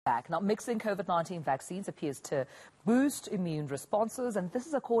Now, mixing COVID-19 vaccines appears to boost immune responses, and this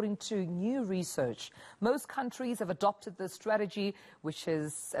is according to new research. Most countries have adopted this strategy, which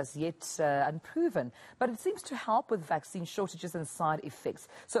is as yet unproven, but it seems to help with vaccine shortages and side effects.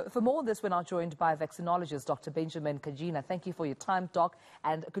 So for more on this, we're now joined by Vaccinologist Dr. Benjamin Kagina. Thank you for your time, Doc,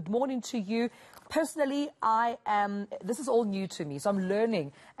 and good morning to you. Personally, this is all new to me, so I'm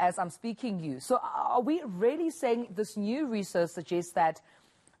learning as I'm speaking to you. So are we really saying this new research suggests that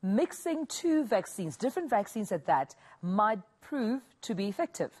mixing two vaccines, different vaccines at that, might prove to be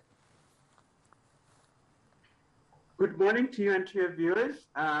effective? Good morning to you and to your viewers.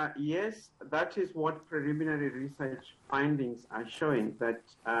 Yes, that is what preliminary research findings are showing, that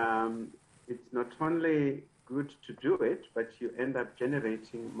it's not only good to do it, but you end up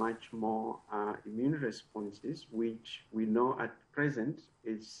generating much more immune responses, which we know at present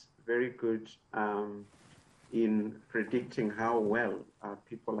is very good in predicting how well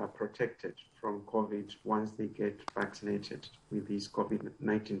people are protected from COVID once they get vaccinated with these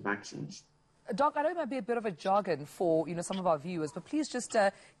COVID-19 vaccines. Doc, I know it might be a bit of a jargon for some of our viewers, but please just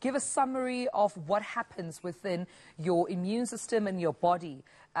give a summary of what happens within your immune system and your body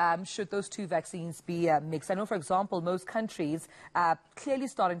should those two vaccines be mixed. I know, for example, most countries are clearly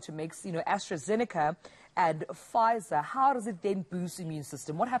starting to mix, AstraZeneca and Pfizer. How does it then boost the immune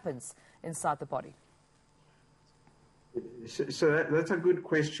system? What happens inside the body? So that's a good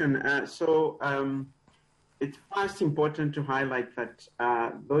question. It's first important to highlight that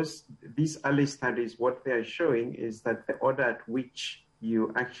these early studies, what they are showing is that the order at which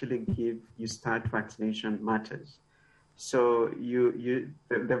you actually start vaccination matters. So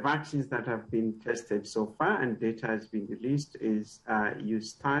the vaccines that have been tested so far and data has been released is you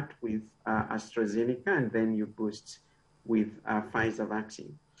start with AstraZeneca and then you boost with Pfizer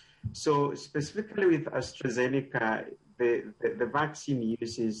vaccine. So specifically with AstraZeneca, the vaccine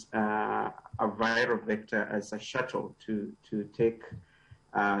uses a viral vector as a shuttle to take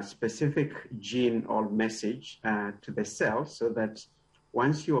a specific gene or message to the cell, so that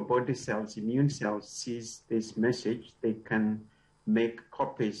once your body cells, immune cells, sees this message, they can make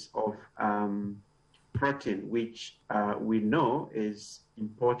copies of protein, which we know is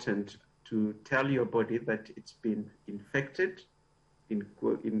important to tell your body that it's been infected, in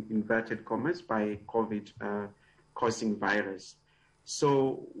inverted commas, by COVID-causing virus.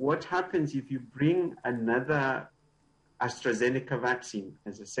 So what happens if you bring another AstraZeneca vaccine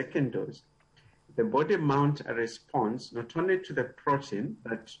as a second dose? The body mounts a response not only to the protein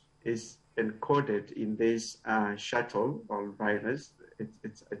that is encoded in this shuttle or virus,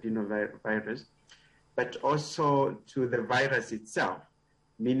 it's adenovirus, but also to the virus itself,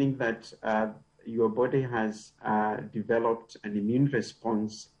 meaning that your body has developed an immune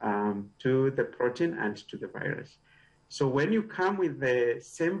response to the protein and to the virus. So when you come with the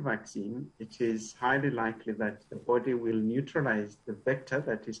same vaccine, it is highly likely that the body will neutralize the vector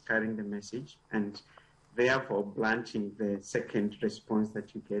that is carrying the message, and therefore blunting the second response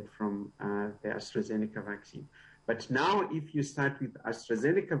that you get from the AstraZeneca vaccine. But now if you start with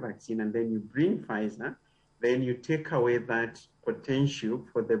AstraZeneca vaccine and then you bring Pfizer, then you take away that potential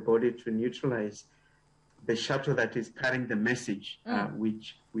for the body to neutralize the shuttle that is carrying the message,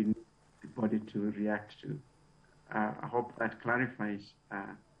 which we need the body to react to. I hope that clarifies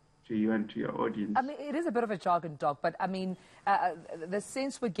to you and to your audience. I mean, it is a bit of a jargon, Doc, but I mean, the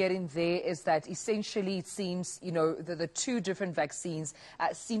sense we're getting there is that essentially it seems, the two different vaccines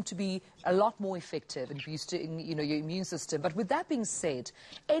seem to be a lot more effective in boosting, your immune system. But with that being said,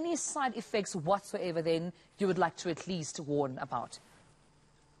 any side effects whatsoever then you would like to at least warn about?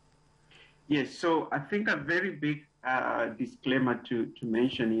 Yes, so I think a very big disclaimer to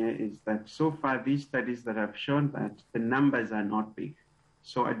mention here is that so far these studies that have shown that the numbers are not big.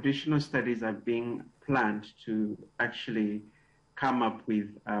 So additional studies are being planned to actually come up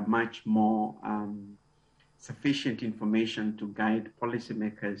with much more sufficient information to guide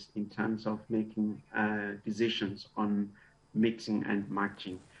policymakers in terms of making decisions on mixing and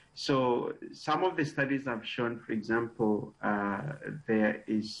matching. So some of the studies have shown, for example, there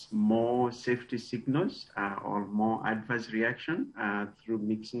is more safety signals or more adverse reaction through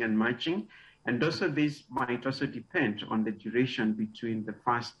mixing and matching. And also this might also depend on the duration between the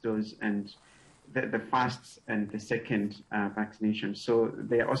first dose and the first and the second vaccination. So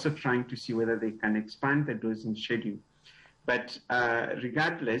they're also trying to see whether they can expand the dosing schedule. But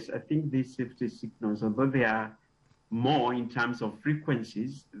regardless, I think these safety signals, although they are more in terms of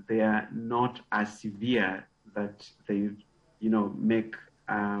frequencies, they are not as severe that they, make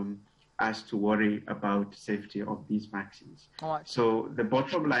us to worry about safety of these vaccines. All right. So the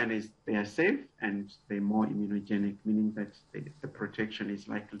bottom line is they are safe and they're more immunogenic, meaning that the protection is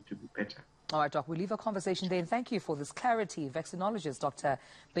likely to be better. All right, Doc, we'll leave our conversation there. And thank you for this clarity. Vaccinologist Dr.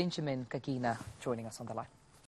 Benjamin Kagina joining us on the line.